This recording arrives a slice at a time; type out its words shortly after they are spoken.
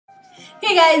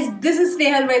Hey guys, this is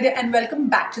Snehal Vaidya and welcome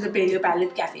back to the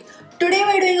Paleo Cafe. Today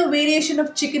we're doing a variation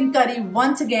of chicken curry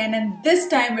once again, and this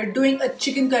time we're doing a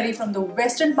chicken curry from the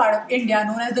western part of India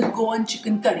known as the Goan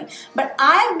Chicken Curry. But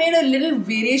I've made a little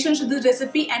variation to this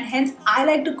recipe and hence I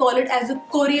like to call it as the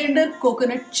coriander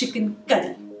coconut chicken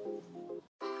curry.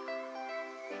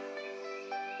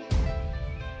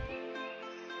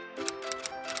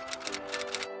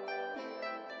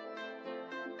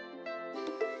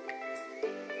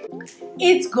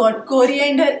 It's got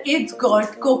coriander, it's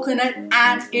got coconut,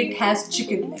 and it has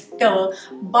chicken liver,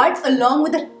 but along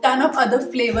with a ton of other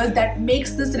flavors that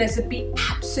makes this recipe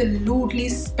absolutely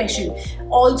special.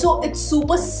 Also, it's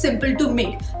super simple to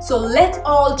make, so let's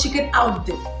all chicken out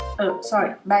then. Oh,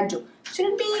 sorry, bad joke.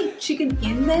 Shouldn't be chicken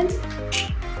in then?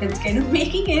 Let's get to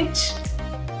making it.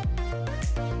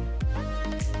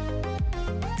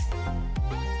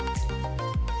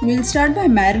 We'll start by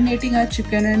marinating our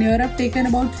chicken, and here I've taken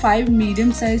about 5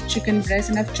 medium-sized chicken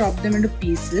breasts and I've chopped them into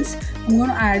pieces. I'm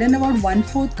going to add in about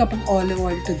 1/4 cup of olive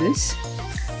oil to this,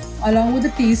 along with a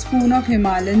teaspoon of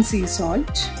Himalayan sea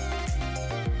salt.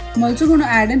 I'm also going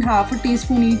to add in half a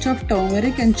teaspoon each of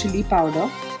turmeric and chili powder,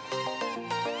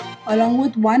 along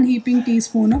with 1 heaping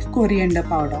teaspoon of coriander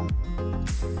powder.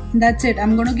 That's it.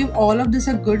 I'm going to give all of this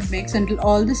a good mix until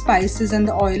all the spices and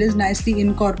the oil is nicely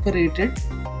incorporated.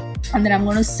 And then I'm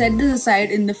going to set this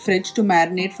aside in the fridge to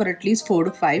marinate for at least 4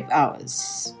 to 5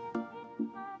 hours.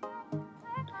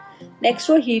 Next,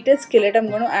 to a heated skillet, I'm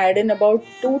going to add in about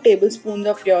 2 tablespoons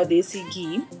of pure desi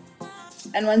ghee.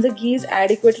 And once the ghee is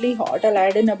adequately hot, I'll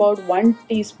add in about 1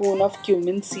 teaspoon of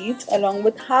cumin seeds along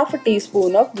with half a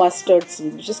teaspoon of mustard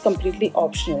seeds, which is completely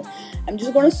optional. I'm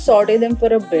just going to saute them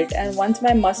for a bit, and once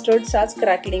my mustard starts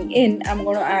crackling in, I'm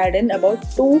going to add in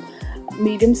about 2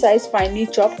 medium-sized finely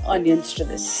chopped onions to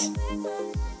this.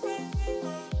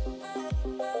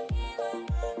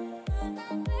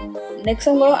 Next,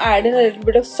 I'm going to add in a little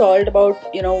bit of salt, about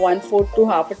 1/4 to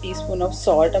half a teaspoon of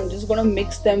salt. I'm just going to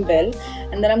mix them well,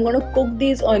 and then I'm going to cook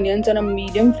these onions on a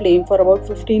medium flame for about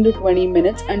 15 to 20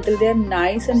 minutes until they are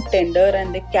nice and tender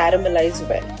and they caramelize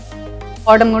well.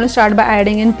 I'm going to start by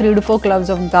adding in 3 to 4 cloves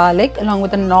of garlic along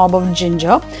with a knob of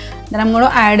ginger. Then I'm going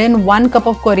to add in 1 cup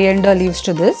of coriander leaves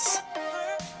to this,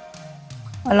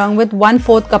 along with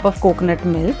 1/4 cup of coconut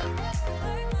milk.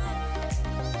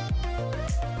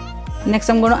 Next,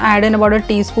 I'm going to add in about a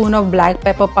teaspoon of black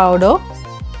pepper powder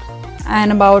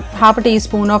and about half a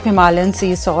teaspoon of Himalayan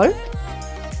sea salt.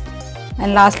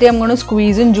 And lastly, I'm going to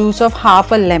squeeze in juice of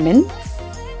half a lemon.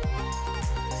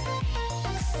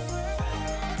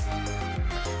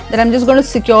 Then I'm just going to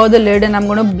secure the lid and I'm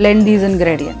going to blend these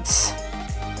ingredients.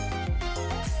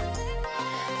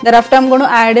 Thereafter, I'm going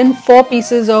to add in 4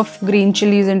 pieces of green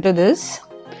chilies into this,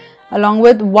 along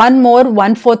with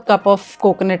 1/4 cup of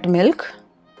coconut milk.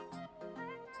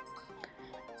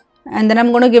 And then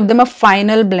I'm going to give them a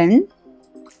final blend.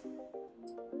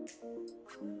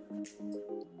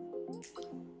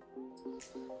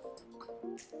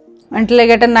 Until I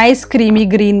get a nice creamy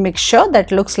green mixture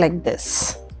that looks like this.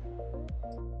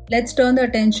 Let's turn the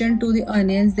attention to the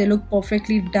onions. They look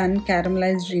perfectly done,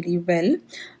 caramelized really well.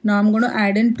 Now I'm going to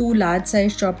add in 2 large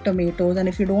sized chopped tomatoes, and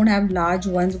if you don't have large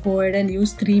ones, go ahead and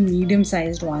use 3 medium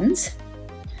sized ones.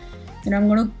 And I'm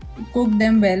going to cook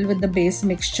them well with the base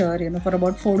mixture, for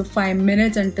about 4 to 5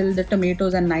 minutes until the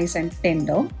tomatoes are nice and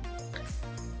tender.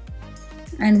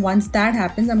 And once that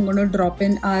happens, I'm going to drop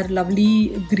in our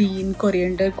lovely green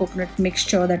coriander coconut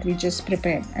mixture that we just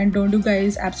prepared. And don't you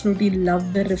guys absolutely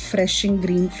love the refreshing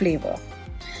green flavor?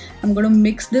 I'm going to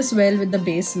mix this well with the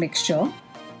base mixture.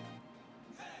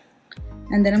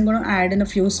 And then I'm going to add in a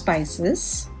few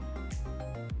spices.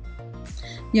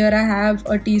 Here I have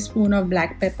a teaspoon of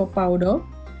black pepper powder,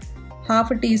 half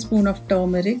a teaspoon of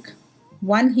turmeric,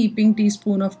 1 heaping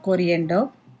teaspoon of coriander,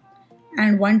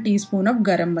 and 1 teaspoon of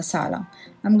garam masala.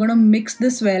 I'm going to mix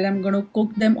this well. I'm going to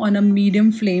cook them on a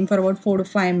medium flame for about 4 to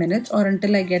 5 minutes or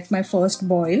until I get my first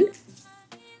boil.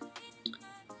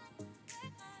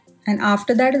 And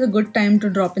after that is a good time to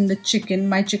drop in the chicken.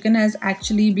 My chicken has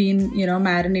actually been,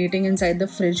 marinating inside the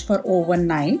fridge for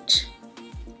overnight.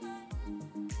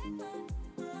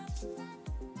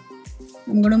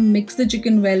 I'm going to mix the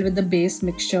chicken well with the base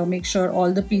mixture. Make sure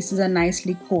all the pieces are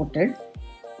nicely coated.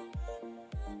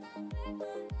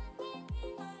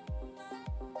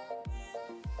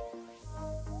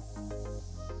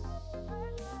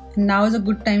 Now is a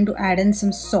good time to add in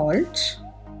some salt.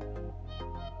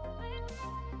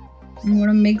 I'm going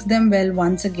to mix them well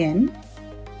once again.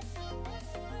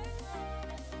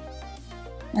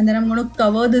 And then I'm going to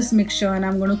cover this mixture and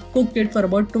I'm going to cook it for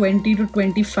about 20 to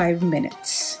 25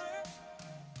 minutes.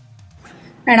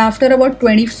 And after about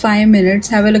 25 minutes,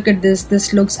 have a look at this.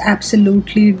 This looks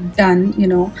absolutely done, you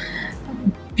know,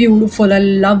 beautiful. I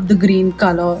love the green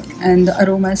color and the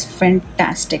aroma is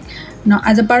fantastic. Now,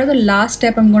 as a part of the last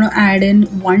step, I'm going to add in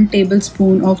 1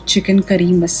 tablespoon of chicken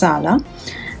curry masala.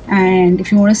 And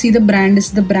if you want to see the brand, this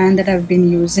is the brand that I've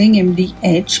been using,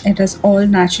 MDH. It has all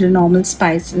natural normal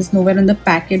spices. Nowhere on the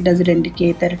packet does it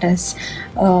indicate that it has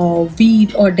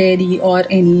wheat or dairy or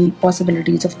any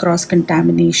possibilities of cross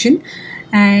contamination.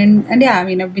 And yeah, I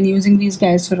mean, I've been using these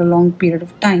guys for a long period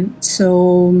of time.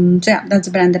 So yeah, that's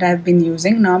the brand that I've been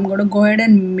using. Now I'm going to go ahead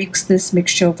and mix this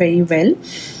mixture very well,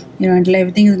 you know, until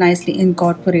everything is nicely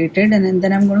incorporated. And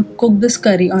then I'm going to cook this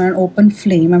curry on an open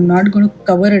flame. I'm not going to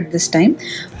cover it this time,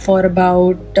 for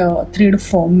about 3 to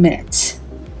 4 minutes.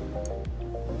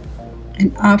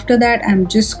 And after that, I'm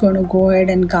just going to go ahead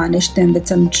and garnish them with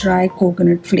some dry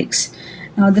coconut flakes.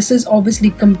 Now this is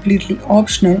obviously completely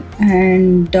optional,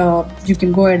 and you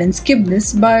can go ahead and skip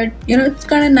this, but you know, it's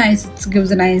kind of nice. It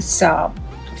gives a nice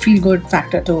feel-good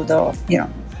factor to the, you know,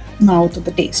 mouth of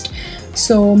the taste.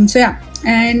 So yeah,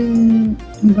 and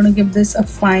I'm gonna give this a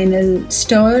final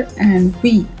stir, and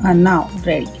we are now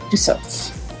ready to serve.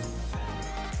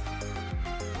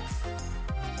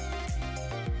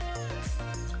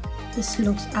 This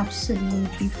looks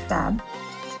absolutely fab.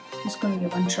 Just gonna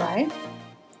give one try.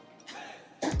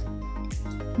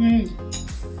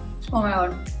 Oh my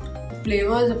god, the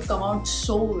flavors have come out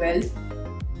so well.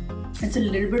 It's a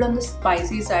little bit on the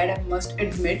spicy side, I must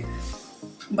admit,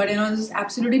 but you know, this is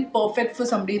absolutely perfect for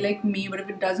somebody like me. But if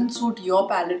it doesn't suit your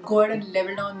palate, go ahead and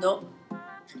level down the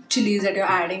chilies that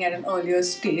you're adding at an earlier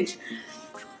stage.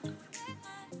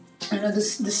 You know,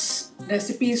 this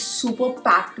recipe is super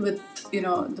packed with, you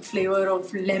know, the flavor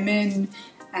of lemon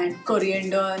and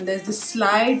coriander, and there's this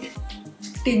slight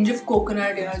tinge of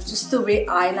coconut, you know, just the way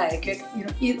I like it. You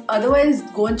know, otherwise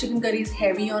Goan chicken curry is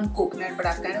heavy on coconut, but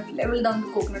I've kind of leveled down the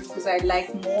coconut because I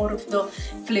like more of the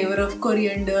flavor of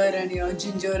coriander and, you know,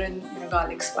 ginger and, you know,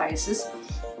 garlic spices.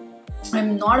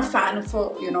 I'm not a fan of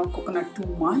you know, coconut too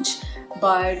much,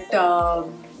 but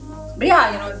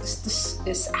yeah, you know, this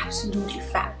is absolutely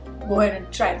fab. Go ahead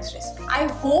and try this recipe. I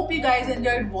hope you guys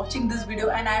enjoyed watching this video,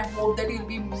 and I hope that you'll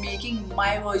be making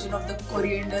my version of the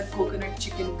coriander coconut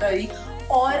chicken curry,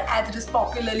 or as it is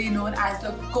popularly known as the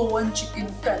Goan Chicken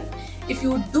Curry. If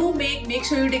you do make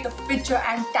sure you take a picture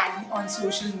and tag me on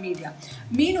social media.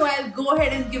 Meanwhile, go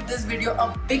ahead and give this video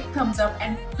a big thumbs up,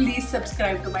 and please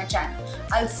subscribe to my channel.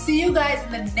 I'll see you guys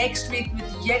in the next week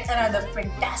with yet another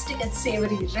fantastic and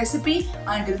savory recipe.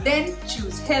 Until then,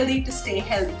 choose healthy to stay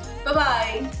healthy. Bye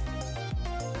bye.